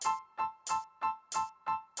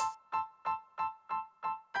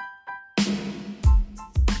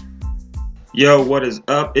Yo, what is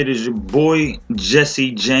up? It is your boy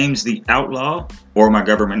Jesse James the Outlaw, or my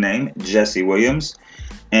government name, Jesse Williams,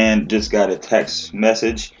 and just got a text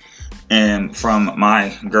message from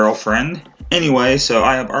my girlfriend. Anyway, so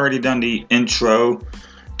I have already done the intro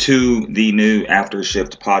to the new After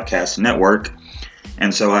Shift podcast network,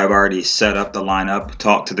 and so I've already set up the lineup,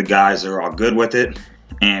 talked to the guys, they're all good with it,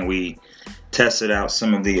 and we tested out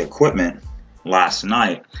some of the equipment last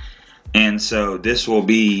night. And so this will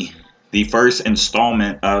be the first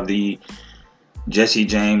installment of the Jesse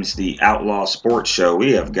James, the Outlaw Sports Show.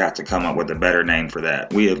 We have got to come up with a better name for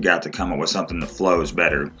that. We have got to come up with something that flows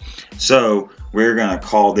better. So we're going to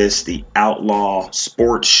call this the Outlaw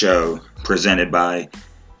Sports Show, presented by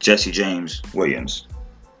Jesse James Williams.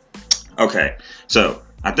 Okay, so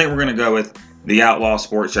I think we're going to go with the Outlaw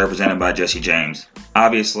Sports Show, presented by Jesse James.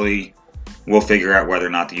 Obviously, we'll figure out whether or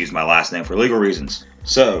not to use my last name for legal reasons.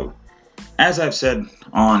 So, as I've said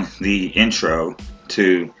on the intro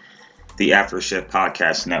to the After Shift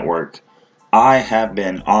Podcast Network, I have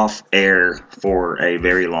been off air for a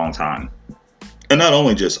very long time. And not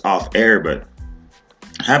only just off air, but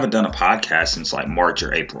I haven't done a podcast since like March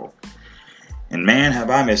or April. And man, have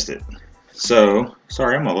I missed it. So,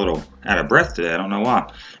 sorry, I'm a little out of breath today. I don't know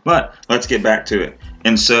why. But let's get back to it.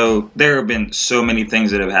 And so there have been so many things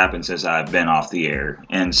that have happened since I've been off the air.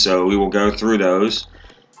 And so we will go through those.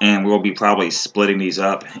 And we'll be probably splitting these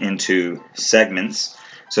up into segments.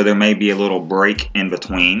 So there may be a little break in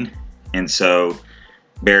between. And so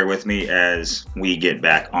bear with me as we get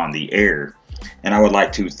back on the air. And I would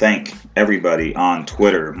like to thank everybody on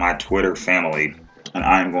Twitter, my Twitter family. And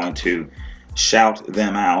I'm going to shout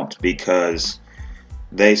them out because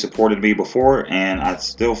they supported me before and I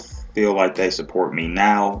still feel like they support me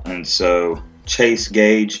now. And so Chase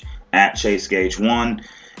Gage at Chase Gage 1,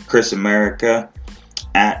 Chris America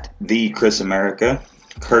at the Chris America,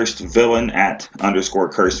 Cursed Villain at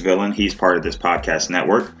 _Cursed Villain. He's part of this podcast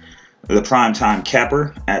network. The Primetime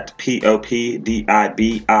Capper at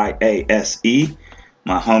POPDIBIASE.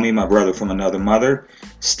 My homie, my brother from another mother.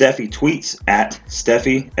 Steffi Tweets at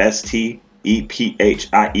Steffi, STEPHIE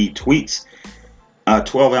Tweets.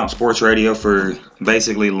 12-ounce Sports Radio for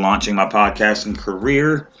basically launching my podcasting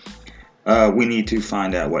career. We need to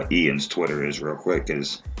find out what Ian's Twitter is real quick.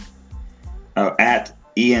 Is at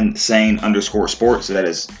Ian Sane _sports. That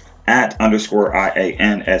is at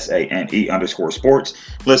 _IANSANE _sports.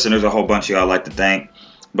 Listen, there's a whole bunch of y'all I'd like to thank,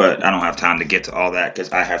 but I don't have time to get to all that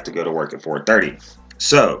because I have to go to work at 4:30.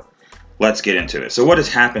 So let's get into it. So what has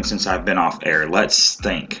happened since I've been off air? Let's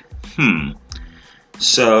think.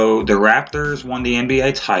 So the Raptors won the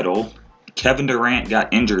NBA title. Kevin Durant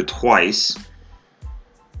got injured twice.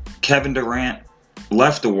 Kevin Durant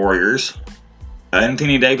left the Warriors.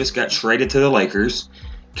 Anthony Davis got traded to the Lakers.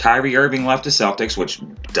 Kyrie Irving left the Celtics, which,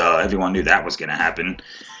 everyone knew that was going to happen.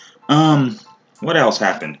 What else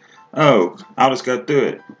happened? Oh, I'll just go through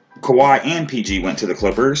it. Kawhi and PG went to the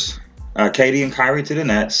Clippers. KD and Kyrie to the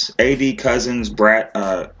Nets. AD, Cousins,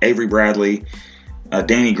 Avery Bradley,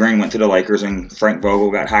 Danny Green went to the Lakers, and Frank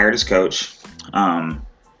Vogel got hired as coach.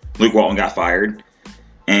 Luke Walton got fired.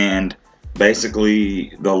 And basically,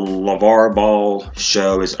 the LeVar Ball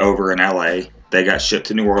show is over in LA. They got shipped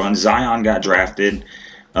to New Orleans. Zion got drafted.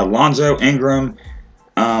 Alonzo, Ingram,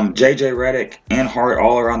 J.J. Redick, and Hart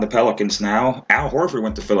all are on the Pelicans now. Al Horford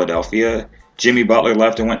went to Philadelphia. Jimmy Butler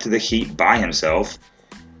left and went to the Heat by himself.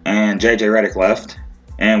 And J.J. Redick left.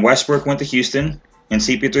 And Westbrook went to Houston. And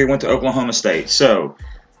CP3 went to Oklahoma State. So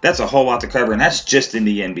that's a whole lot to cover. And that's just in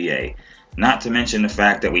the NBA. Not to mention the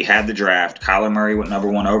fact that we had the draft. Kyler Murray went number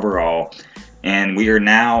 1 overall. And we are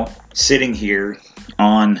now sitting here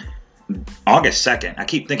on August 2nd. I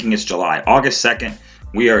keep thinking it's July. August 2nd,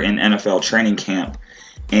 we are in NFL training camp.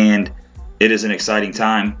 And it is an exciting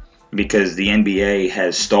time because the NBA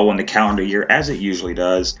has stolen the calendar year as it usually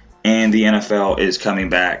does. And the NFL is coming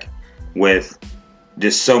back with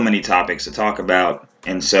just so many topics to talk about.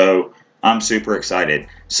 And so I'm super excited.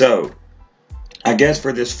 So I guess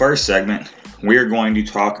for this first segment, we're going to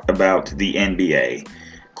talk about the NBA.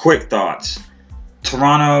 Quick thoughts.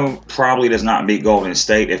 Toronto probably does not beat Golden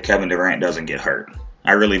State if Kevin Durant doesn't get hurt.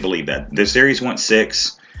 I really believe that. The series went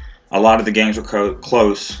 6. A lot of the games were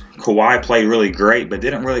close. Kawhi played really great, but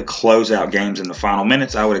didn't really close out games in the final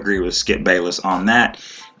minutes. I would agree with Skip Bayless on that,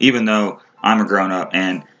 even though I'm a grown-up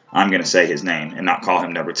and I'm going to say his name and not call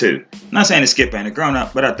him number 2. I'm not saying that Skip ain't a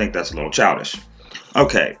grown-up, but I think that's a little childish.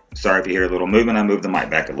 Okay, sorry if you hear a little movement. I moved the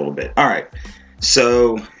mic back a little bit. All right,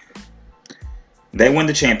 so they win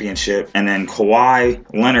the championship, and then Kawhi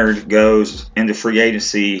Leonard goes into free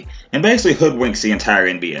agency and basically hoodwinks the entire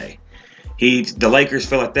NBA. The Lakers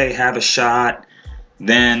feel like they have a shot.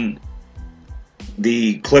 Then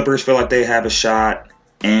the Clippers feel like they have a shot,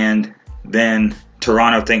 and then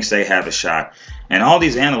Toronto thinks they have a shot. And all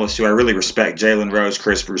these analysts who I really respect, Jalen Rose,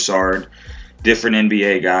 Chris Broussard, different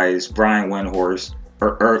NBA guys, Brian Windhorst,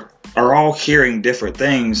 are all hearing different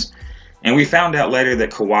things. And we found out later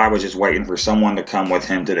that Kawhi was just waiting for someone to come with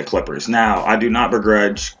him to the Clippers. Now, I do not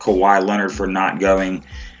begrudge Kawhi Leonard for not going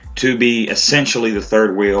to be essentially the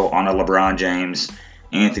third wheel on a LeBron James,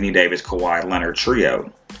 Anthony Davis, Kawhi Leonard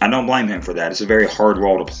trio. I don't blame him for that. It's a very hard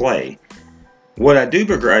role to play. What I do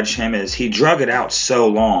begrudge him is he drug it out so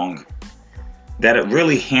long that it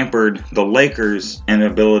really hampered the Lakers'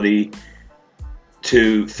 inability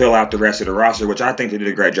to fill out the rest of the roster, which I think they did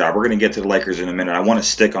a great job. We're going to get to the Lakers in a minute. I want to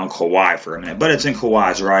stick on Kawhi for a minute, but it's in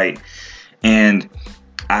Kawhi's right. And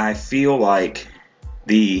I feel like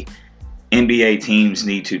the NBA teams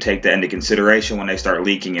need to take that into consideration when they start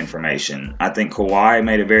leaking information. I think Kawhi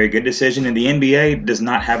made a very good decision, and the NBA does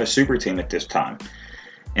not have a super team at this time.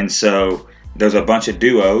 And so there's a bunch of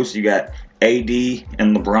duos. You got AD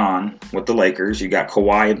and LeBron with the Lakers. You got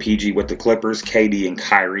Kawhi and PG with the Clippers. KD and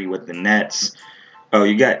Kyrie with the Nets. Oh,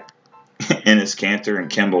 you got Enes Kanter and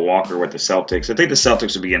Kemba Walker with the Celtics. I think the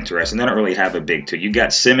Celtics would be interesting. They don't really have a big two. You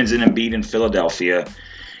got Simmons and Embiid in Philadelphia.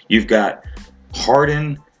 You've got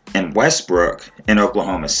Harden and Westbrook in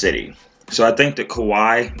Oklahoma City. So I think that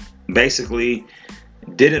Kawhi basically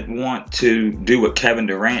didn't want to do what Kevin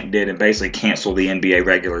Durant did and basically cancel the NBA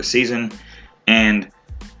regular season. And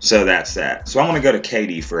so that's that. So I want to go to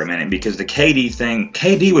KD for a minute, because the KD thing,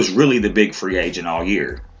 KD was really the big free agent all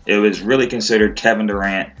year. It was really considered Kevin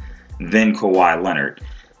Durant, then Kawhi Leonard.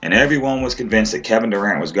 And everyone was convinced that Kevin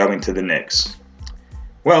Durant was going to the Knicks.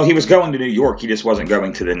 Well, he was going to New York. He just wasn't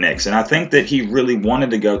going to the Knicks. And I think that he really wanted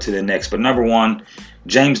to go to the Knicks. But number one,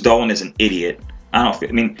 James Dolan is an idiot.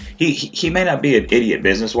 He may not be an idiot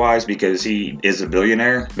business-wise because he is a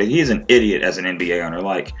billionaire, but he is an idiot as an NBA owner.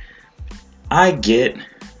 Like, I get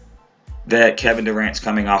that Kevin Durant's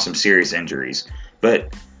coming off some serious injuries,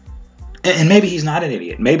 but and maybe he's not an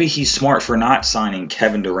idiot. Maybe he's smart for not signing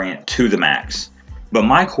Kevin Durant to the max. But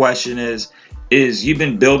my question is you've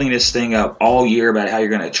been building this thing up all year about how you're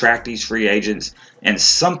going to attract these free agents, and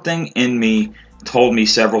something in me told me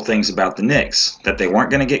several things about the Knicks. That they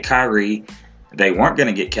weren't going to get Kyrie, they weren't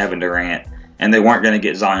going to get Kevin Durant, and they weren't going to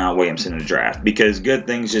get Zion Williamson in the draft, because good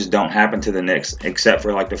things just don't happen to the Knicks, except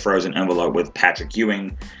for like the frozen envelope with Patrick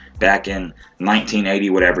Ewing back in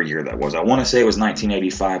 1980, whatever year that was. I want to say it was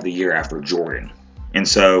 1985, the year after Jordan. And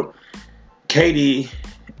so KD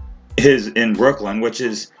is in Brooklyn, which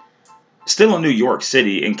is still in New York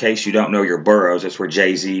City, in case you don't know your boroughs. That's where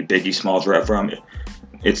Jay-Z, Biggie Smalls are from.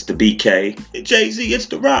 It's the BK. Jay-Z, it's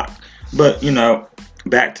the Rock. But,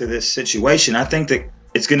 back to this situation, I think that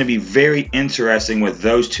it's going to be very interesting with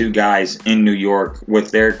those two guys in New York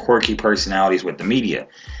with their quirky personalities with the media.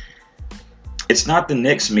 It's not the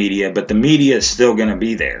Knicks media, but the media is still going to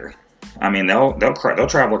be there. I mean, they'll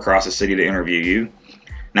travel across the city to interview you.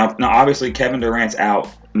 Now, obviously, Kevin Durant's out,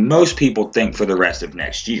 most people think, for the rest of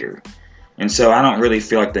next year. And so I don't really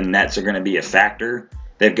feel like the Nets are going to be a factor.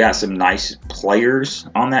 They've got some nice players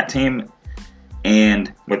on that team.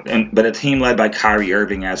 But a team led by Kyrie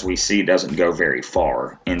Irving, as we see, doesn't go very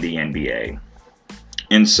far in the NBA.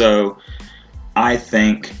 And so I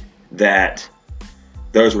think that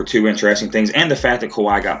those were two interesting things. And the fact that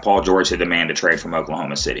Kawhi got Paul George to demand a trade from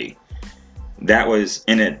Oklahoma City. That was,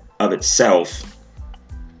 in and of itself,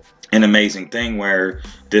 an amazing thing, where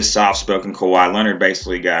this soft-spoken Kawhi Leonard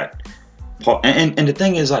basically got Paul. And the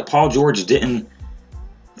thing is, like, Paul George didn't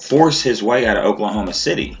force his way out of Oklahoma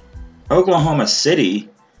City. Oklahoma City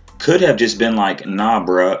could have just been like, nah,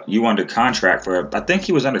 bruh, you under contract for, I think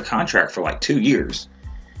he was under contract for like 2 years.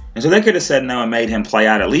 And so they could have said no and made him play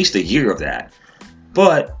out at least a year of that.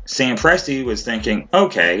 But Sam Presti was thinking,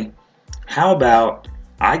 okay, how about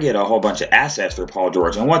I get a whole bunch of assets for Paul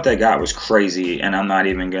George? And what they got was crazy, and I'm not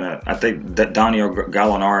even going to, I think that Daniel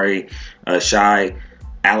Gallinari, Shai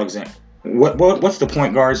Alexander, what's the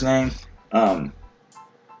point guard's name? I'm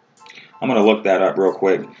going to look that up real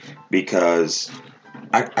quick, because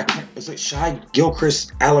I can't, is it Shai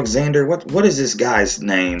Gilchrist Alexander? What is this guy's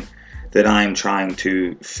name that I'm trying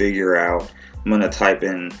to figure out? I'm going to type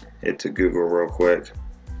in it to Google real quick.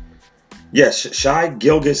 Yes, Shai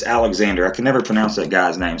Gilgeous Alexander. I can never pronounce that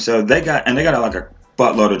guy's name. So they got like a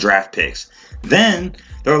buttload of draft picks. Then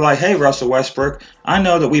they were like, hey, Russell Westbrook, I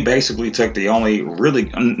know that we basically took the only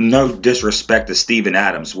really, no disrespect to Steven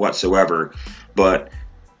Adams whatsoever, but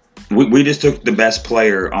we just took the best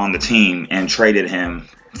player on the team and traded him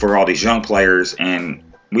for all these young players, and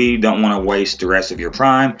we don't want to waste the rest of your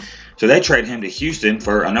prime. So they trade him to Houston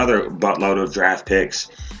for another buttload of draft picks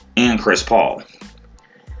and Chris Paul.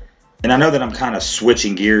 and I know that I'm kind of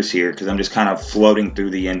switching gears here because I'm just kind of floating through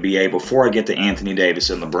the NBA before I get to Anthony Davis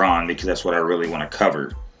and LeBron, because that's what I really want to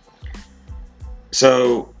cover.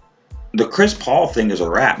 So the Chris Paul thing is a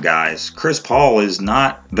wrap, guys. Chris Paul is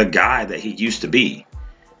not the guy that he used to be.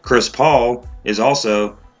 Chris Paul is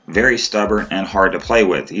also very stubborn and hard to play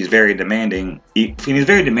with. He's very demanding. He's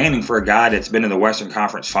very demanding for a guy that's been in the Western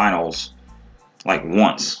Conference Finals like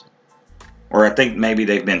once. Or I think maybe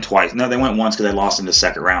they've been twice. No, they went once because they lost in the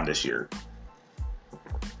second round this year.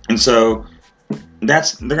 And so they're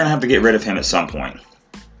going to have to get rid of him at some point.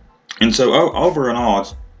 And so over and all,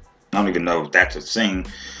 I don't even know if that's a thing.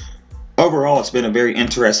 Overall, it's been a very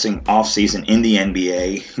interesting offseason in the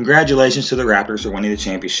NBA. Congratulations to the Raptors for winning the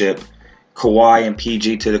championship. Kawhi and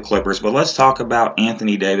PG to the Clippers. But let's talk about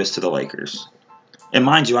Anthony Davis to the Lakers. And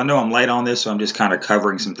mind you, I know I'm late on this, so I'm just kind of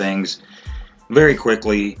covering some things very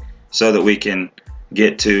quickly so that we can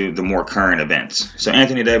get to the more current events. So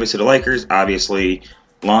Anthony Davis to the Lakers, obviously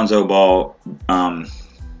Lonzo Ball,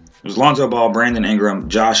 Brandon Ingram,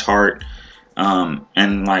 Josh Hart,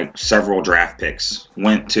 and like several draft picks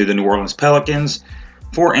went to the New Orleans Pelicans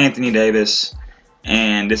for Anthony Davis.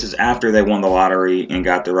 And this is after they won the lottery and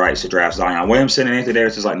got the rights to draft Zion Williamson. And Anthony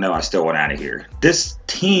Davis is like, no, I still want out of here. This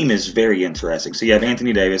team is very interesting. So you have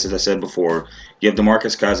Anthony Davis, as I said before. You have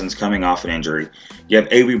DeMarcus Cousins coming off an injury. You have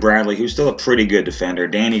Avery Bradley, who's still a pretty good defender.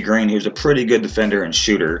 Danny Green, who's a pretty good defender and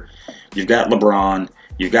shooter. You've got LeBron.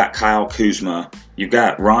 You've got Kyle Kuzma. You've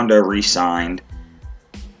got Rondo re-signed.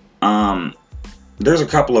 There's a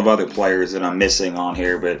couple of other players that I'm missing on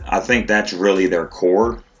here, but I think that's really their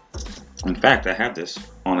core. In fact, I have this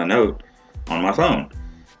on a note on my phone.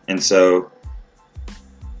 And so,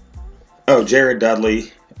 Jared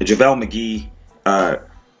Dudley, JaVale McGee,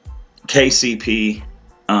 KCP,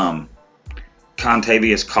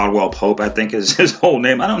 Contavious Caldwell Pope, I think is his whole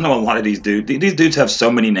name. I don't know a lot of these dudes. These dudes have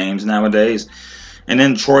so many names nowadays. And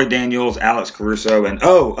then Troy Daniels, Alex Caruso, and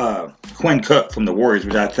Quinn Cook from the Warriors,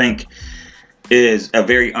 which I think is a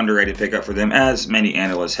very underrated pickup for them, as many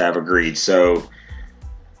analysts have agreed. So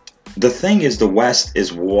the thing is, the West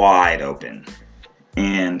is wide open.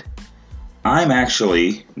 And I'm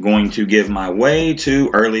actually going to give my way to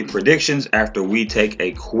early predictions after we take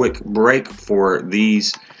a quick break for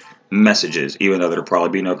these messages. Even though there'll probably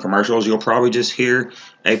be no commercials, you'll probably just hear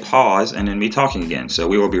a pause and then me talking again. So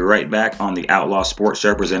we will be right back on the Outlaw Sports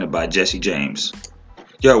Show presented by Jesse James.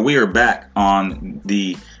 We are back on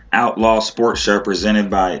the Outlaw Sports Show presented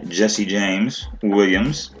by Jesse James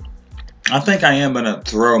Williams. I think I am going to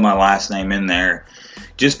throw my last name in there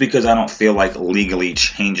just because I don't feel like legally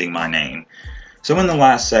changing my name. So in the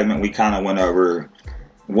last segment, we kind of went over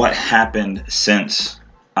what happened since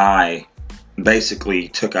I basically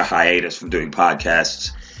took a hiatus from doing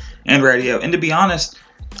podcasts and radio. And to be honest,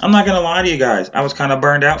 I'm not going to lie to you guys. I was kind of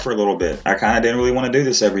burned out for a little bit. I kind of didn't really want to do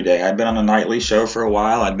this every day. I'd been on a nightly show for a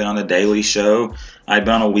while. I'd been on a daily show. I'd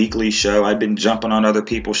been on a weekly show. I'd been jumping on other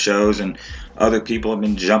people's shows, and other people have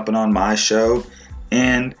been jumping on my show.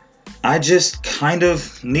 And I just kind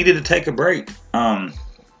of needed to take a break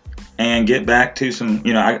and get back to some,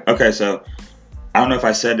 so I don't know if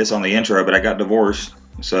I said this on the intro, but I got divorced.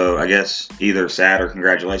 So I guess either sad or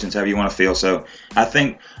congratulations, however you want to feel. So I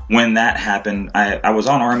think when that happened, I was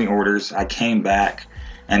on Army orders. I came back,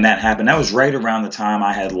 and that happened. That was right around the time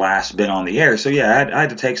I had last been on the air. So yeah, I had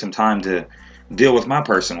to take some time to deal with my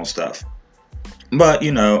personal stuff. But,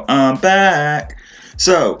 I'm back.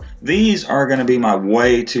 So these are going to be my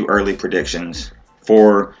way too early predictions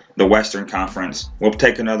for the Western Conference. We'll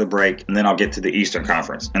take another break, and then I'll get to the Eastern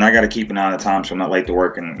Conference. And I got to keep an eye on the time so I'm not late to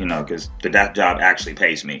work, and because that job actually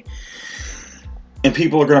pays me. And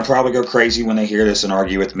people are going to probably go crazy when they hear this and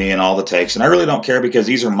argue with me and all the takes. And I really don't care, because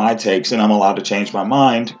these are my takes, and I'm allowed to change my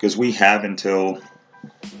mind, because we have until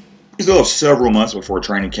several months before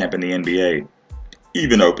training camp in the NBA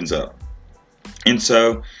even opens up. And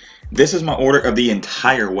so this is my order of the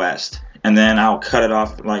entire West. And then I'll cut it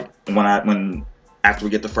off like after we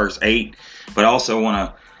get the first 8. But I also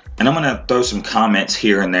I'm going to throw some comments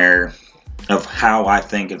here and there of how I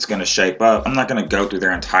think it's going to shape up. I'm not going to go through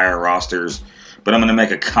their entire rosters, but I'm going to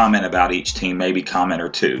make a comment about each team, maybe comment or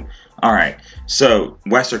two. All right, so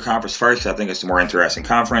Western Conference first. I think it's the more interesting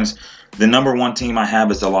conference. The number 1 team I have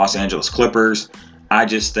is the Los Angeles Clippers. I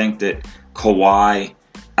just think that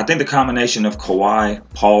I think the combination of Kawhi,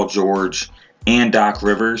 Paul George, and Doc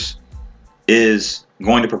Rivers is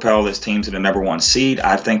going to propel this team to the number 1 seed.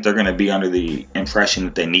 I think they're going to be under the impression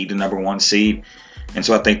that they need the number 1 seed, and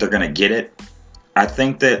so I think they're going to get it. I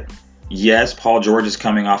think that Yes, Paul George is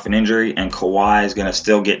coming off an injury, and Kawhi is going to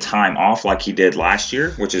still get time off like he did last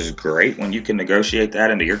year, which is great when you can negotiate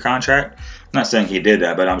that into your contract. I'm not saying he did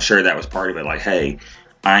that, but I'm sure that was part of it. Like, hey,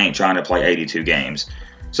 I ain't trying to play 82 games.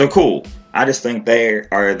 So cool. I just think they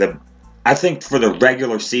are I think for the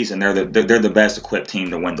regular season, they're the best equipped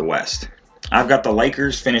team to win the West. I've got the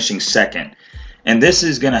Lakers finishing second, and this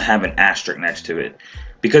is going to have an asterisk next to it.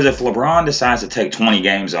 Because if LeBron decides to take 20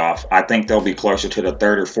 games off, I think they'll be closer to the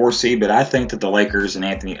 3rd or 4th seed. But I think that the Lakers and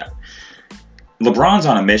LeBron's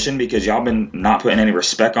on a mission because y'all been not putting any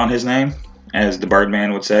respect on his name, as the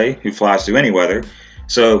Birdman would say, who flies through any weather.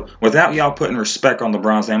 So without y'all putting respect on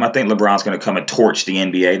LeBron's name, I think LeBron's going to come and torch the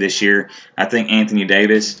NBA this year. I think Anthony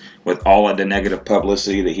Davis, with all of the negative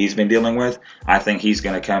publicity that he's been dealing with, I think he's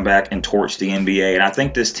going to come back and torch the NBA. And I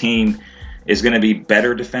think this team is going to be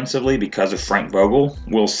better defensively because of Frank Vogel.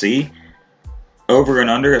 We'll see. Over and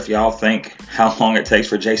under if y'all think how long it takes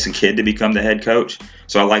for Jason Kidd to become the head coach.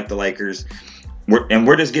 So I like the Lakers.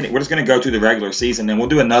 We're just going to go through the regular season, and we'll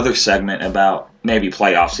do another segment about maybe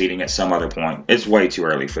playoff seeding at some other point. It's way too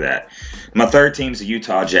early for that. My third team is the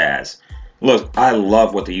Utah Jazz. Look, I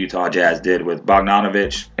love what the Utah Jazz did with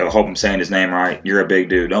Bogdanovich. I hope I'm saying his name right. You're a big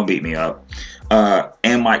dude. Don't beat me up.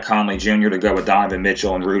 And Mike Conley Jr. to go with Donovan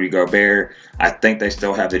Mitchell and Rudy Gobert. I think they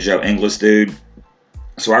still have the Joe Ingles dude.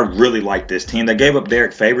 So I really like this team. They gave up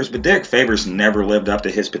Derek Favors, but Derek Favors never lived up to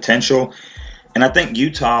his potential. And I think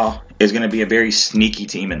Utah is going to be a very sneaky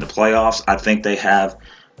team in the playoffs. I think they have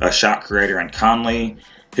a shot creator in Conley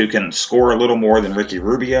who can score a little more than Ricky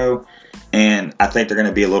Rubio. And I think they're going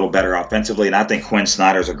to be a little better offensively. And I think Quinn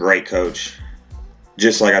Snyder's a great coach.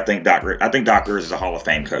 Just like I think Doc Rivers is a Hall of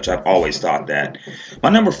Fame coach. I've always thought that. My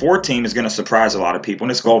number 4 team is going to surprise a lot of people,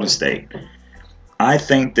 and it's Golden State. I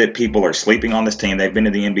think that people are sleeping on this team. They've been to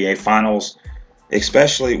the NBA Finals,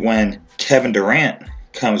 especially when Kevin Durant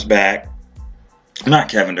comes back. Not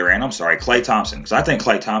Kevin Durant, I'm sorry, Klay Thompson. Because I think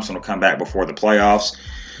Klay Thompson will come back before the playoffs.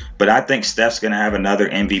 But I think Steph's going to have another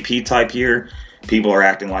MVP type year. People are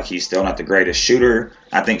acting like he's still not the greatest shooter.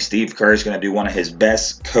 I think Steve Kerr is going to do one of his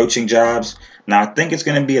best coaching jobs. Now, I think it's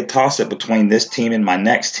going to be a toss-up between this team and my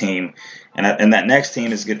next team. And that next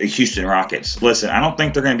team is the Houston Rockets. Listen, I don't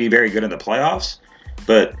think they're going to be very good in the playoffs,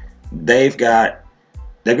 but they've got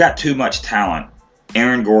too much talent.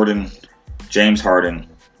 Aaron Gordon, James Harden,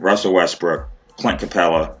 Russell Westbrook, Clint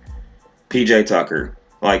Capella, PJ Tucker.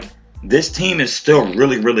 Like, this team is still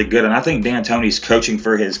really, really good, and I think D'Antoni's coaching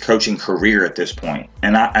for his coaching career at this point.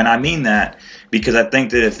 And I mean that because I think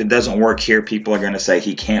that if it doesn't work here, people are going to say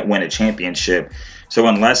he can't win a championship. So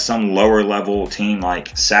unless some lower-level team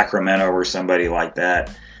like Sacramento or somebody like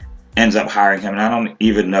that ends up hiring him, and I don't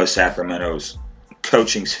even know Sacramento's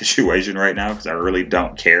coaching situation right now because I really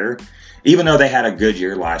don't care. Even though they had a good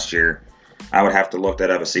year last year, I would have to look that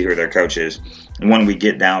up and see who their coach is when we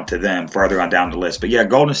get down to them further on down the list. But yeah,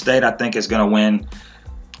 Golden State I think is going to win.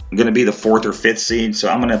 Going to be the 4th or 5th seed, so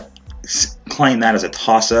I'm going to claim that as a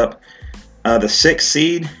toss-up. The 6th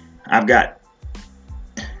seed, I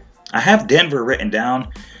have Denver written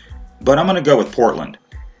down, but I'm going to go with Portland.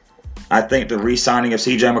 I think the re-signing of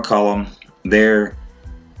C.J. McCollum,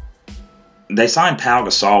 they signed Pau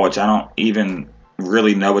Gasol, which I don't even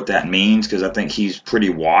really know what that means because I think he's pretty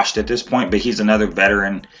washed at this point, but he's another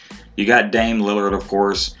veteran. You got Dame Lillard, of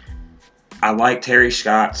course. I like Terry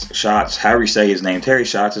Stotts, however you say his name. Terry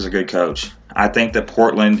Stotts is a good coach. I think that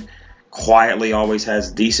Portland quietly always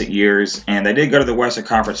has decent years, and they did go to the Western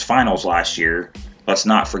Conference Finals last year. Let's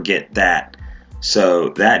not forget that. So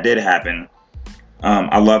that did happen.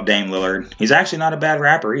 I love Dame Lillard. He's actually not a bad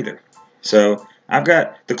rapper either. So I've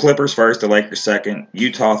got the Clippers first, the Lakers second,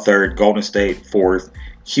 Utah third, Golden State fourth,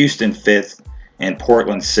 Houston fifth, and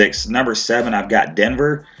Portland sixth. Number 7, I've got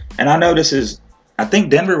Denver. And I know I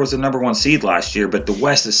think Denver was the number 1 seed last year, but the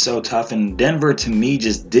West is so tough, and Denver to me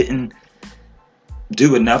just didn't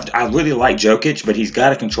do enough. I really like Jokic, but he's got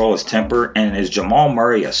to control his temper. And is Jamal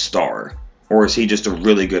Murray a star, or is he just a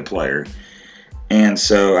really good player? And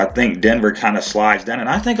so I think Denver kind of slides down. And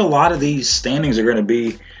I think a lot of these standings are going to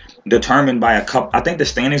be determined by a couple. I think the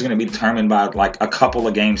standings are going to be determined by like a couple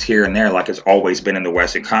of games here and there, like it's always been in the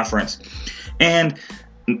Western Conference. And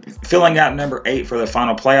filling out number 8 for the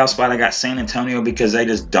final playoff spot, I got San Antonio because they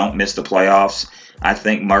just don't miss the playoffs. I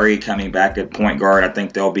think Murray coming back at point guard, I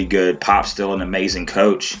think they'll be good. Pop's still an amazing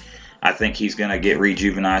coach. I think he's going to get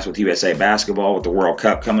rejuvenized with USA Basketball with the World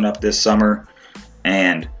Cup coming up this summer,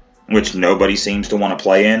 and which nobody seems to want to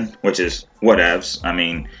play in, which is whatevs. I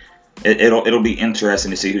mean, it'll be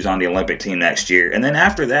interesting to see who's on the Olympic team next year. And then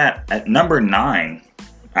after that, at number 9,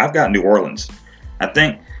 I've got New Orleans. I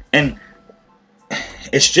think, and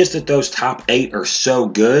it's just that those top 8 are so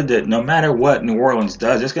good that no matter what New Orleans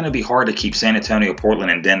does, it's going to be hard to keep San Antonio,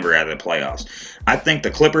 Portland, and Denver out of the playoffs. I think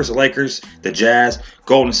the Clippers, the Lakers, the Jazz,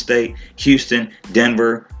 Golden State, Houston,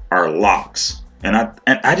 Denver are locks. And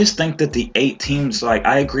I just think that the 8 teams, like,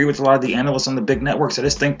 I agree with a lot of the analysts on the big networks. I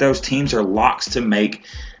just think those teams are locks to make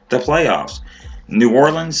the playoffs. New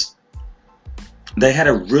Orleans, they had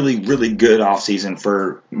a really, really good offseason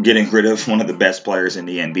for getting rid of one of the best players in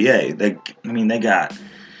the NBA. They got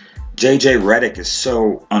J.J. Redick is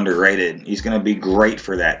so underrated. He's going to be great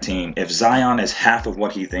for that team. If Zion is half of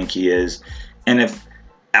what he thinks he is, and if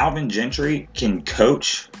Alvin Gentry can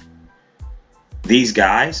coach these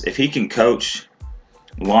guys, if he can coach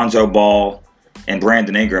Lonzo Ball and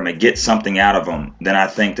Brandon Ingram and get something out of them, then I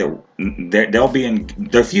think that they'll be in.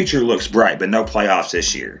 Their future looks bright, but no playoffs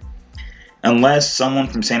this year, unless someone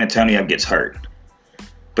from San Antonio gets hurt.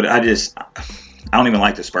 But I don't even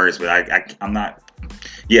like the Spurs, but I'm not.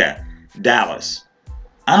 Yeah, Dallas.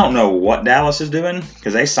 I don't know what Dallas is doing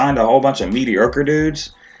because they signed a whole bunch of mediocre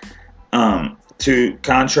dudes to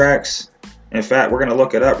contracts. In fact, we're going to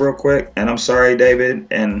look it up real quick. And I'm sorry, David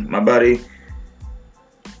and my buddy.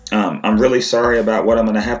 I'm really sorry about what I'm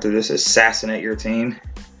going to have to just assassinate your team.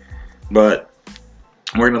 But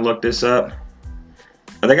we're going to look this up.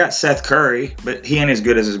 They got Seth Curry, but he ain't as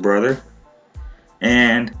good as his brother.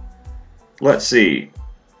 And let's see.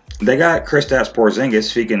 They got Kristaps Porzingis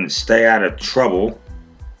if he can stay out of trouble.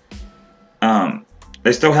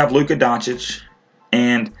 They still have Luka Doncic,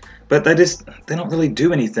 but they don't really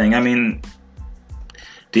do anything. I mean,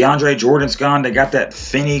 DeAndre Jordan's gone. They got that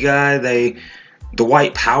Finney guy.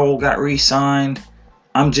 Dwight Powell got re-signed.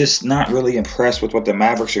 I'm just not really impressed with what the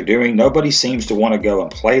Mavericks are doing. Nobody seems to want to go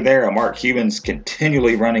and play there. Mark Cuban's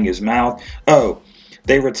continually running his mouth. Oh,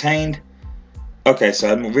 they retained. Okay,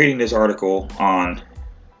 so I'm reading this article on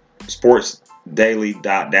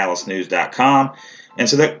sportsdaily.dallasnews.com, and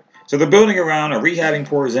so they're building around or rehabbing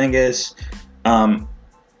Porzingis.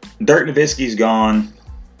 Dirk Nowitzki's gone,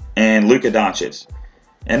 and Luka Doncic,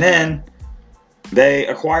 and then they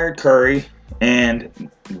acquired Curry and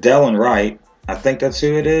Delon Wright. I think that's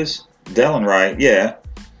who it is. Delon Wright, yeah.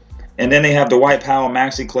 And then they have Dwight Powell,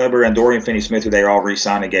 Maxi Kleber, and Dorian Finney-Smith, who they all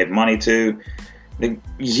re-signed and gave money to.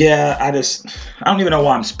 Yeah, I don't even know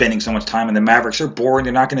why I'm spending so much time in the Mavericks. They're boring.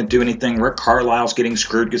 They're not going to do anything. Rick Carlisle's getting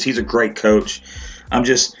screwed because he's a great coach. I'm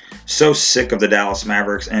just so sick of the Dallas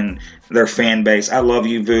Mavericks and their fan base. I love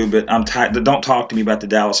you, Vu, but I'm tired. Don't talk to me about the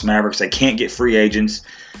Dallas Mavericks. They can't get free agents.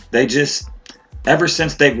 Ever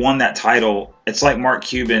since they've won that title, it's like Mark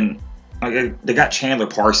Cuban. They got Chandler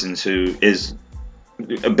Parsons, who is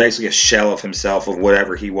basically a shell of himself of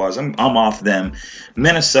whatever he was. I'm off them.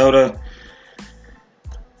 Minnesota,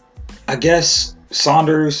 I guess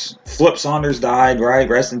Flip Saunders died, right?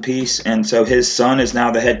 Rest in peace. And so his son is now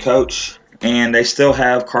the head coach. And they still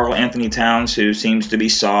have Karl Anthony Towns, who seems to be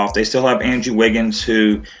soft. They still have Andrew Wiggins,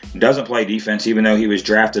 who doesn't play defense, even though he was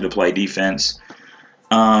drafted to play defense.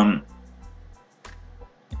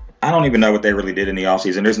 I don't even know what they really did in the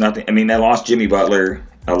offseason. There's nothing. I mean, they lost Jimmy Butler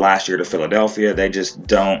last year to Philadelphia. They just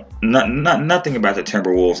don't. Nothing about the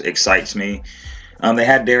Timberwolves excites me. They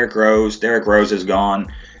had Derrick Rose. Derrick Rose is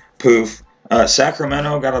gone. Poof.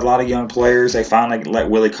 Sacramento got a lot of young players. They finally let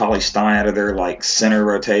Willie Cauley-Stein out of their center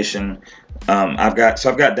rotation. I've got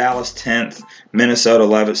Dallas 10th, Minnesota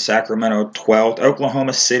 11th, Sacramento 12th,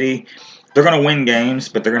 Oklahoma City. They're going to win games,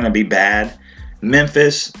 but they're going to be bad.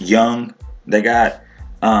 Memphis, young. They got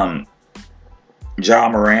Ja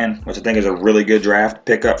Morant, which I think is a really good draft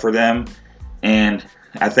pickup for them. And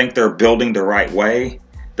I think they're building the right way.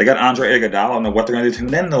 They got Andre Iguodala. I don't know what they're going to do. And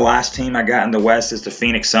then the last team I got in the West is the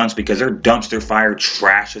Phoenix Suns because they're dumpster fire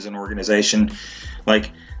trash as an organization.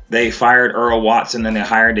 They fired Earl Watson, then they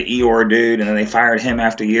hired the Eeyore dude, and then they fired him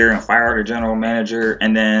after a year and fired their general manager.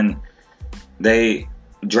 And then they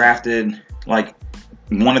drafted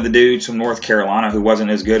one of the dudes from North Carolina who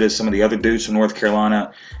wasn't as good as some of the other dudes from North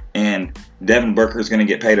Carolina. And Devin Booker is going to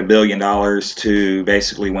get paid $1 billion to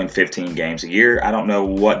basically win 15 games a year. I don't know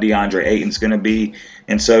what DeAndre Ayton's going to be.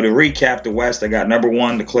 And so to recap the West, I got number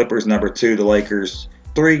 1, the Clippers, number 2, the Lakers,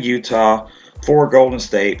 3, Utah, 4, Golden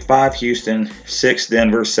State, 5, Houston, 6,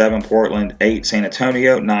 Denver, 7, Portland, 8, San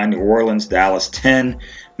Antonio, 9, New Orleans, Dallas, 10,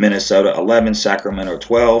 Minnesota, 11, Sacramento,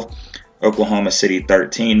 12, Oklahoma City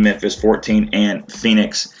 13, Memphis 14, and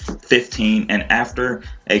Phoenix 15. And after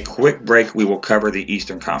a quick break, we will cover the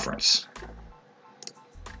Eastern Conference.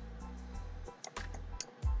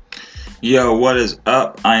 Yo, what is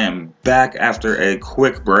up? I am back after a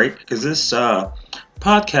quick break because this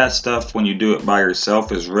podcast stuff, when you do it by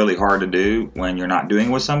yourself, is really hard to do when you're not doing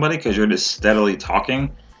it with somebody because you're just steadily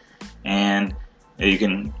talking. And You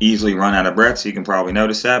can easily run out of breath, so you can probably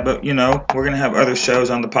notice that. But, we're going to have other shows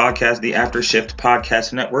on the podcast, the After Shift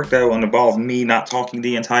Podcast Network, that will involve me not talking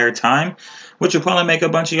the entire time, which will probably make a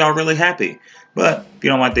bunch of y'all really happy. But if you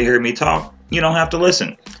don't like to hear me talk, you don't have to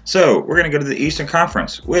listen. So we're going to go to the Eastern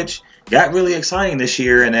Conference, which got really exciting this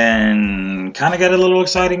year and then kind of got a little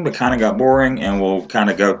exciting, but kind of got boring, and we'll kind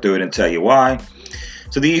of go through it and tell you why.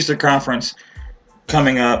 So the Eastern Conference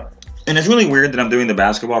coming up, and it's really weird that I'm doing the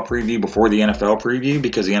basketball preview before the NFL preview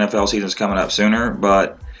because the NFL season is coming up sooner,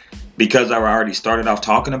 but because I already started off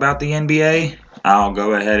talking about the NBA, I'll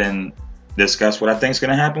go ahead and discuss what I think is going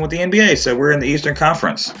to happen with the NBA. So we're in the Eastern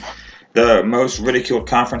Conference, the most ridiculed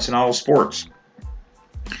conference in all of sports.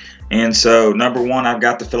 And so, number one, I've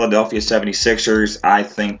got the Philadelphia 76ers. I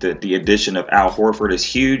think that the addition of Al Horford is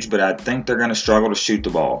huge, but I think they're going to struggle to shoot the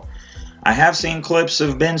ball. I have seen clips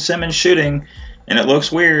of Ben Simmons shooting, and it looks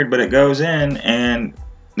weird, but it goes in, and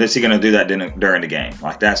is he going to do that during the game?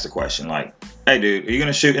 Like, that's the question. Like, hey, dude, are you going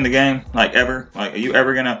to shoot in the game? Like, ever? Like, are you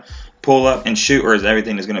ever going to pull up and shoot, or is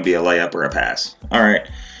everything just going to be a layup or a pass? All right.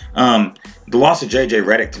 The loss of J.J.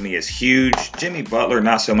 Redick to me is huge. Jimmy Butler,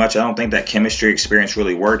 not so much. I don't think that chemistry experience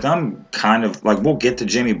really worked. I'm kind of like, we'll get to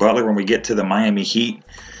Jimmy Butler when we get to the Miami Heat.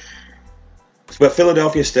 But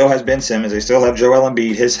Philadelphia still has Ben Simmons. They still have Joel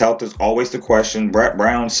Embiid. His health is always the question. Brett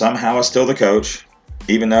Brown somehow is still the coach,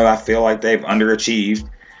 even though I feel like they've underachieved.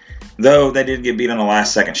 Though they did get beat on the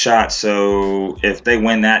last second shot. So if they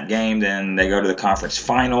win that game, then they go to the conference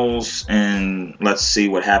finals. And let's see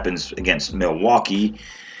what happens against Milwaukee.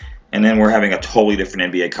 And then we're having a totally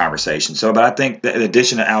different NBA conversation. So, but I think the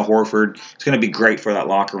addition of Al Horford is going to be great for that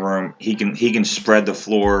locker room. He can spread the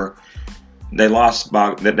floor. They lost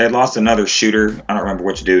another shooter. I don't remember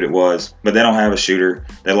which dude it was, but they don't have a shooter.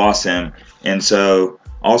 They lost him. And so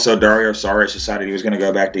also Dario Saric decided he was going to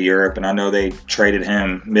go back to Europe, and I know they traded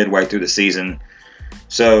him midway through the season.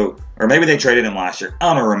 So, or maybe they traded him last year.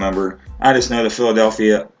 I don't remember. I just know that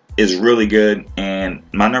Philadelphia is really good, and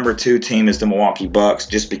my number 2 team is the Milwaukee Bucks,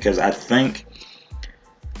 just because I think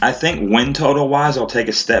win total wise, I'll take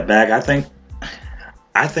a step back. I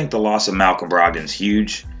think the loss of Malcolm Brogdon is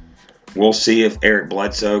huge. We'll see if Eric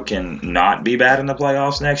Bledsoe can not be bad in the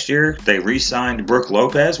playoffs next year. They re-signed Brook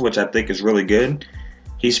Lopez, which I think is really good.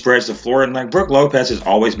 He spreads the floor, and like Brook Lopez has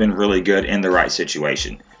always been really good in the right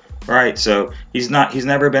situation. Right? So he's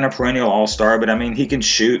never been a perennial all-star, but I mean, he can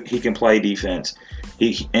shoot, he can play defense.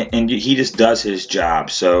 He just does his job.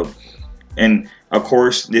 So, and of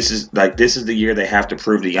course, this is the year they have to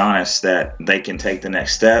prove to Giannis that they can take the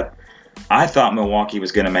next step. I thought Milwaukee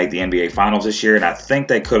was going to make the NBA Finals this year, and I think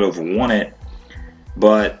they could have won it,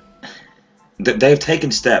 but they've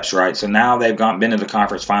taken steps, right? So now they've been to the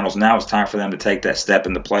conference finals. Now it's time for them to take that step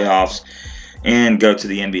in the playoffs and go to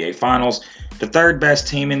the NBA Finals. The third best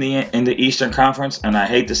team in the Eastern Conference, and I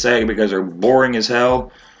hate to say it because they're boring as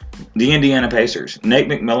hell, the Indiana Pacers. Nate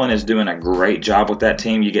McMillan is doing a great job with that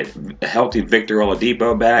team. You get a healthy Victor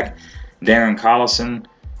Oladipo back, Darren Collison,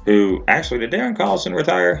 who actually did Darren Collison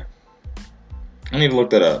retire? I need to look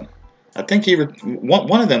that up. I think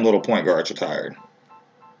one of them little point guards retired.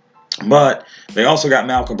 But they also got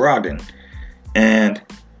Malcolm Brogdon. And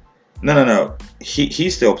no.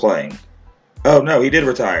 He's still playing. Oh, no, he did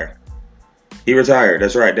retire. He retired.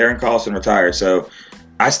 That's right. Darren Collison retired. So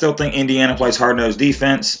I still think Indiana plays hard-nosed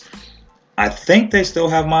defense. I think they still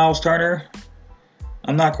have Miles Turner.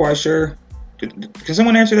 I'm not quite sure. Can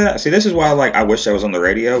someone answer that? See, this is why I wish I was on the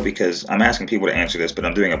radio, because I'm asking people to answer this, but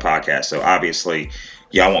I'm doing a podcast, so obviously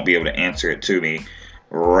y'all won't be able to answer it to me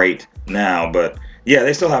right now. But yeah,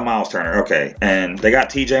 they still have Miles Turner. Okay. And they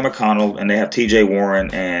got TJ McConnell, and they have TJ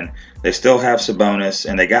Warren, and they still have Sabonis,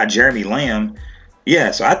 and they got Jeremy Lamb.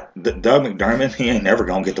 Yeah, so Doug McDermott, he ain't never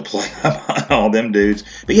going to get to play on all them dudes.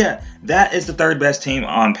 But yeah, that is the third best team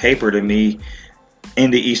on paper to me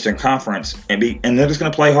in the Eastern Conference. And they're just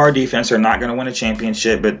going to play hard defense. They're not going to win a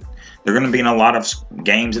championship, but they're going to be in a lot of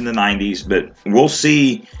games in the 90s. But we'll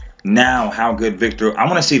see now how good I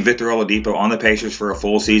want to see Victor Oladipo on the Pacers for a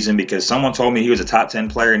full season, because someone told me he was a top 10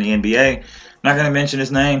 player in the NBA. I'm not going to mention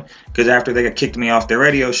his name, because after they got kicked me off their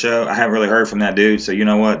radio show, I haven't really heard from that dude. So you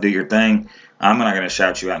know what? Do your thing. I'm not going to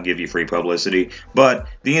shout you out and give you free publicity. But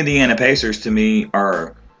the Indiana Pacers, to me,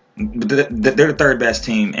 they're the third best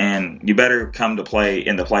team, and you better come to play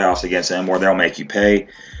in the playoffs against them, or they'll make you pay.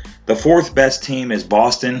 The fourth best team is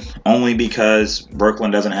Boston, only because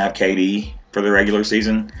Brooklyn doesn't have KD for the regular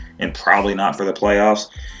season, and probably not for the playoffs.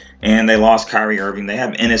 And they lost Kyrie Irving. They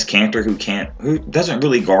have Enes Kanter, who doesn't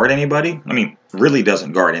really guard anybody. I mean, really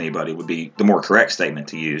doesn't guard anybody would be the more correct statement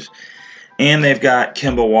to use. And they've got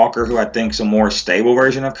Kemba Walker, who I think is a more stable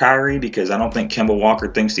version of Kyrie, because I don't think Kemba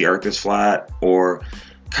Walker thinks the earth is flat, or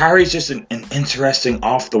Kyrie's just an interesting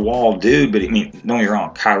off-the-wall dude. But, I mean, don't get me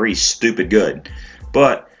wrong, Kyrie's stupid good.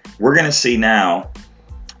 But we're going to see now,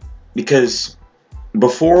 because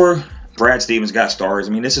before Brad Stevens got stars,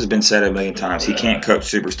 I mean, this has been said a million times, he can't coach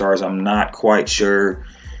superstars. I'm not quite sure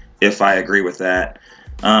if I agree with that.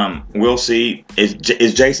 We'll see. Is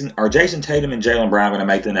Jason Tatum and Jaylen Brown going to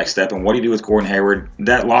make the next step? And what do you do with Gordon Hayward?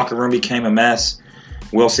 That locker room became a mess.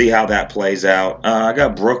 We'll see how that plays out. I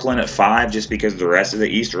got Brooklyn at 5 just because the rest of the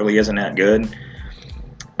East really isn't that good.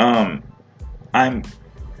 I'm going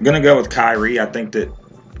to go with Kyrie. I think that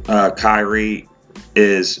Kyrie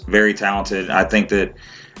is very talented. I think that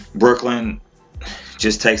Brooklyn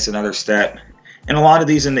just takes another step. And a lot of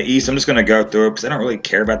these in the East, I'm just going to go through it because I don't really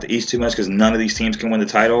care about the East too much because none of these teams can win the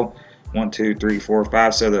title. 1, 2, 3, 4,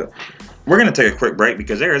 5. So we're going to take a quick break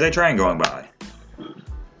because there is a train going by.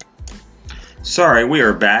 Sorry, we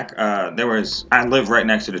are back. I live right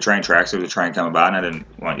next to the train tracks. So there was a train coming by, and I didn't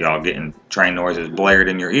want y'all getting train noises blared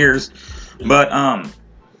in your ears. But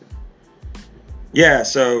yeah.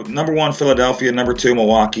 So number 1, Philadelphia. Number 2,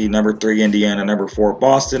 Milwaukee. Number 3, Indiana. Number 4,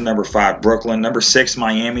 Boston. Number 5, Brooklyn. Number 6,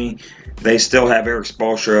 Miami. They still have Eric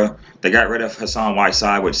Spoelstra. They got rid of Hassan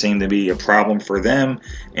Whiteside, which seemed to be a problem for them,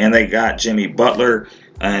 and they got Jimmy Butler,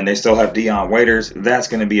 and they still have Dion Waiters. That's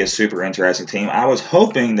going to be a super interesting team. I was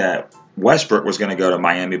hoping that Westbrook was going to go to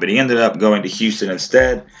Miami, but he ended up going to Houston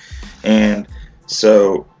instead. And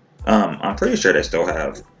so I'm pretty sure they still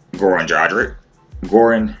have Goran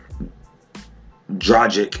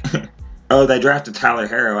Dragic. Oh, they drafted Tyler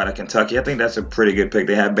Herro out of Kentucky. I think that's a pretty good pick.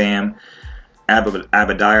 They have Bam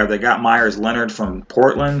Adebayo. They got Myers Leonard from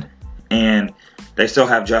Portland. And they still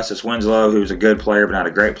have Justice Winslow, who's a good player but not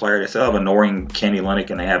a great player. They still have annoying Kenny Olynyk,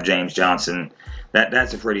 and they have James Johnson.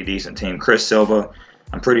 That's a pretty decent team. Chris Silva,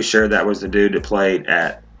 I'm pretty sure that was the dude that played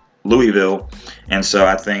at Louisville. And so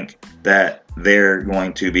I think that they're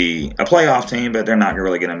going to be a playoff team, but they're not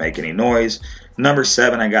really going to make any noise. Number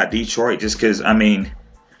 7, I got Detroit just because, I mean,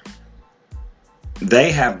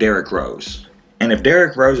 they have Derrick Rose. And if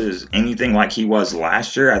Derrick Rose is anything like he was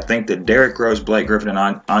last year, I think that Derrick Rose, Blake Griffin,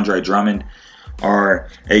 and Andre Drummond are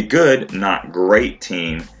a good, not great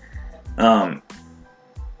team. I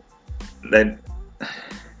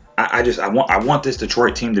want this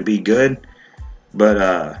Detroit team to be good,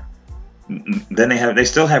 but then they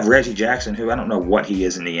still have Reggie Jackson, who I don't know what he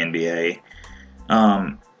is in the NBA.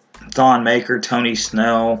 Thon Maker, Tony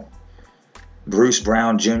Snell, Bruce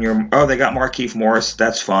Brown Jr. Oh, they got Markieff Morris.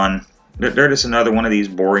 That's fun. They're just another one of these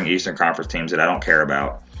boring Eastern Conference teams that I don't care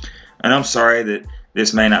about. And I'm sorry that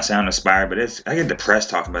this may not sound inspired, but I get depressed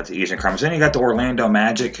talking about the Eastern Conference. Then you got the Orlando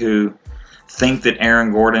Magic, who think that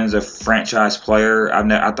Aaron Gordon's a franchise player.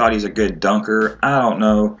 I thought he's a good dunker. I don't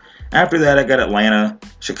know. After that, I got Atlanta,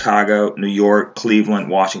 Chicago, New York, Cleveland,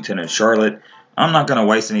 Washington, and Charlotte. I'm not going to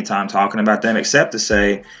waste any time talking about them except to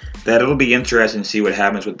say that it'll be interesting to see what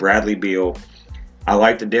happens with Bradley Beal. I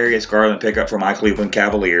like the Darius Garland pickup for my Cleveland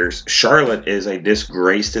Cavaliers. Charlotte is a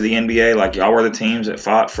disgrace to the NBA. Like, y'all were the teams that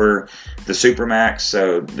fought for the Supermax,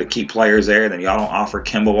 so to keep players there, then y'all don't offer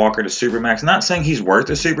Kemba Walker to Supermax. Not saying he's worth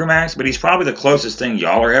the Supermax, but he's probably the closest thing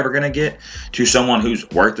y'all are ever going to get to someone who's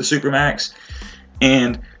worth the Supermax.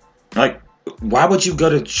 And, like, why would you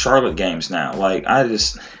go to Charlotte games now? Like,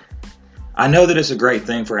 I know that it's a great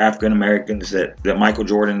thing for African Americans that Michael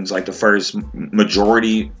Jordan's like the first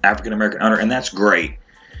majority African American owner, and that's great.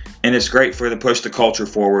 And it's great to push the culture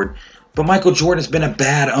forward. But Michael Jordan's been a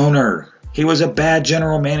bad owner. He was a bad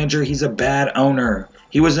general manager. He's a bad owner.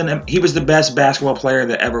 He was the best basketball player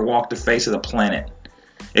that ever walked the face of the planet,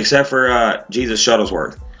 except for Jesus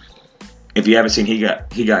Shuttlesworth. If you haven't seen He Got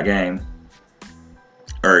Game,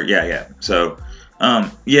 or yeah. So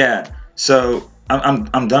So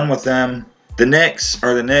I'm done with them. The Knicks.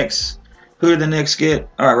 Who did the Knicks get?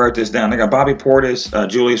 Oh, I wrote this down. They got Bobby Portis,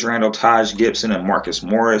 Julius Randle, Taj Gibson, and Marcus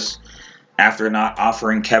Morris. After not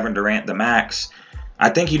offering Kevin Durant the max, I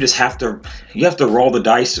think you just have to roll the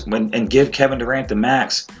dice and give Kevin Durant the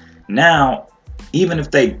max. Now, even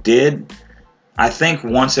if they did, I think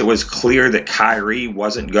once it was clear that Kyrie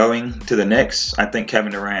wasn't going to the Knicks, I think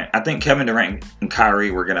Kevin Durant and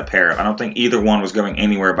Kyrie were going to pair up. I don't think either one was going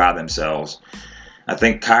anywhere by themselves. I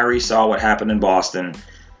think Kyrie saw what happened in Boston.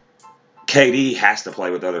 KD has to play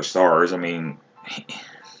with other stars. I mean,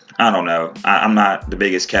 I don't know. I'm not the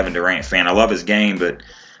biggest Kevin Durant fan. I love his game, but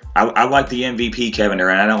I like the MVP Kevin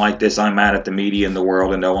Durant. I don't like this I'm mad at the media in the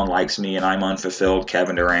world and no one likes me and I'm unfulfilled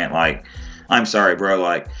Kevin Durant. Like, I'm sorry, bro.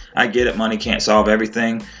 Like, I get it. Money can't solve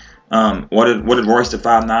everything. What did Royce the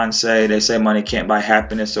 5'9" say? They say money can't buy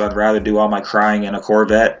happiness, so I'd rather do all my crying in a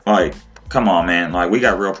Corvette. Like, come on, man. Like, we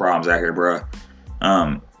got real problems out here, bro.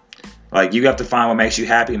 Like, you have to find what makes you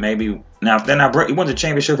happy. Maybe now, if they're not, you won the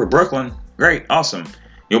championship for Brooklyn, great, awesome.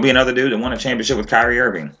 You'll be another dude that won a championship with Kyrie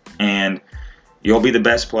Irving, and you'll be the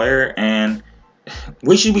best player. And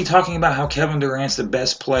we should be talking about how Kevin Durant's the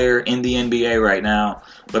best player in the NBA right now.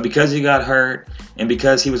 But because he got hurt and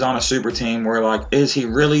because he was on a super team, we're like, is he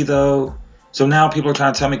really though? So now people are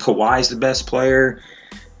trying to tell me Kawhi's the best player.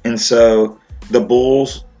 And so the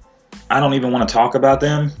Bulls, I don't even want to talk about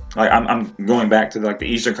them. Like I'm going back to like the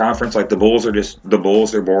Eastern Conference. Like the Bulls are just the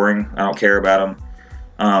Bulls. They're boring. I don't care about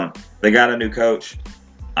them. They got a new coach.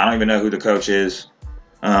 I don't even know who the coach is.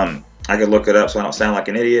 I could look it up so I don't sound like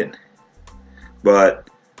an idiot. But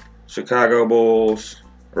Chicago Bulls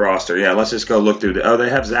roster. Yeah, let's just go look through they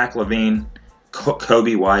have Zach LaVine,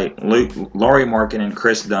 Kobe White, Lauri Markkanen,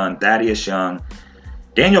 Chris Dunn, Thaddeus Young,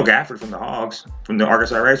 Daniel Gafford from the Hogs, from the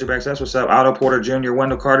Arkansas Razorbacks. That's what's up. Otto Porter Jr.,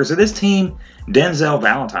 Wendell Carter. So this team, Denzel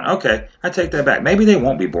Valentine. Okay, I take that back. Maybe they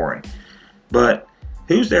won't be boring. But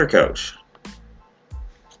who's their coach?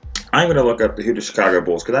 I'm going to look up who the Chicago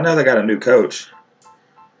Bulls, because I know they got a new coach,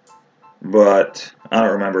 but I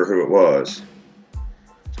don't remember who it was.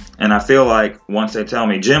 And I feel like once they tell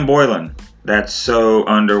me, Jim Boylan, that's so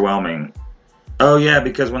underwhelming. Oh, yeah,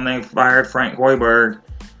 because when they fired Frank Hoiberg,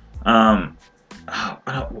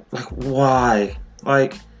 why?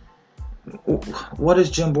 Like, what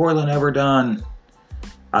has Jim Boylan ever done?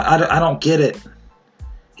 I don't get it.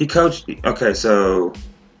 He coached, okay, so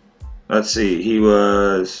let's see. He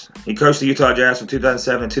coached the Utah Jazz from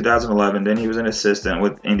 2007 to 2011. Then he was an assistant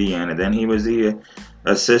with Indiana. Then he was the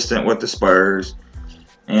assistant with the Spurs.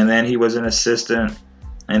 And then he was an assistant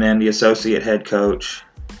and then the associate head coach.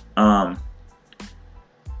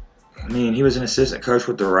 He was an assistant coach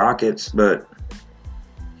with the Rockets, but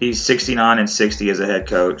he's 69-60 as a head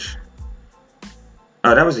coach.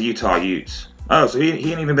 Oh, that was the Utah Utes. Oh, so he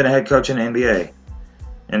hadn't even been a head coach in the NBA.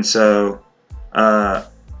 And so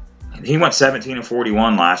he went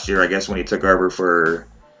 17-41 last year, I guess, when he took over for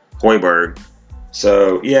Hoiberg.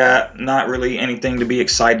 So, yeah, not really anything to be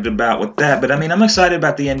excited about with that. But, I'm excited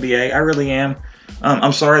about the NBA. I really am.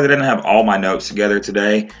 I'm sorry that I didn't have all my notes together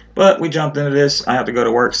today. But we jumped into this. I have to go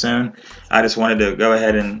to work soon. I just wanted to go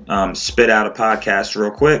ahead and spit out a podcast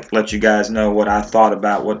real quick. Let you guys know what I thought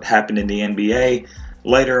about what happened in the NBA.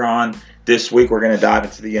 Later on this week, we're going to dive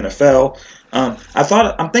into the NFL.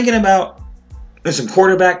 I'm thinking about there's some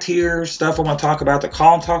quarterback tier stuff I want to talk about that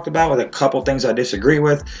Colin talked about with a couple things I disagree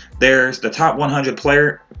with. There's the top 100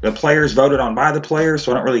 the players voted on by the players,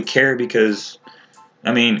 so I don't really care because,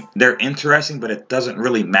 they're interesting, but it doesn't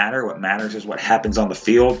really matter. What matters is what happens on the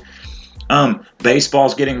field.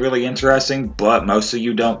 Baseball's getting really interesting, but most of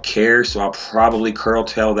you don't care, so I'll probably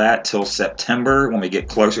curtail that till September when we get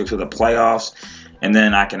closer to the playoffs, and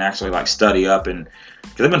then I can actually study up and.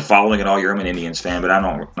 Because I've been following it all year. I'm an Indians fan, but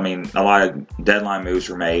a lot of deadline moves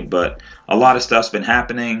were made, but a lot of stuff's been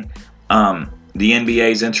happening. The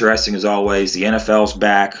NBA's interesting as always. The NFL's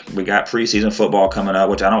back. We got preseason football coming up,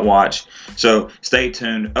 which I don't watch. So stay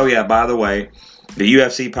tuned. Oh, yeah, by the way, the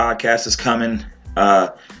UFC podcast is coming.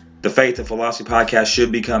 The Faith and Philosophy podcast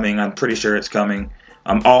should be coming. I'm pretty sure it's coming.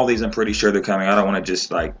 All these, I'm pretty sure they're coming. I don't want to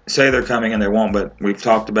just say they're coming and they won't, but we've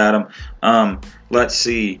talked about them. Let's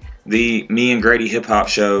see. The Me and Grady Hip Hop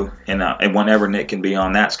Show, and whenever Nick can be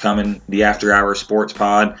on, that's coming. The After Hours Sports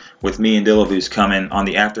Pod with me and Dillavu's coming on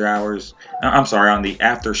the After Hours. On the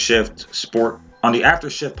After Shift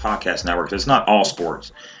Podcast Network. It's not all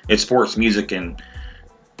sports. It's sports, music, and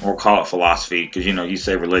we'll call it philosophy because, you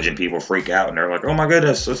say religion, people freak out and they're like, oh my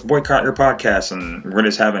goodness, let's boycott your podcast. And we're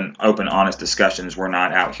just having open, honest discussions. We're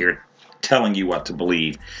not out here telling you what to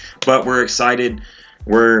believe. But we're excited.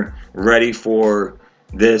 We're ready for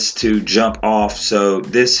this to jump off. So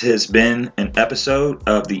this has been an episode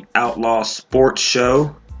of the Outlaw Sports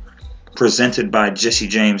Show presented by Jesse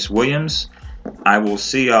James Williams. I will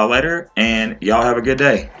see y'all later, and y'all have a good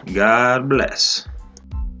day. God bless.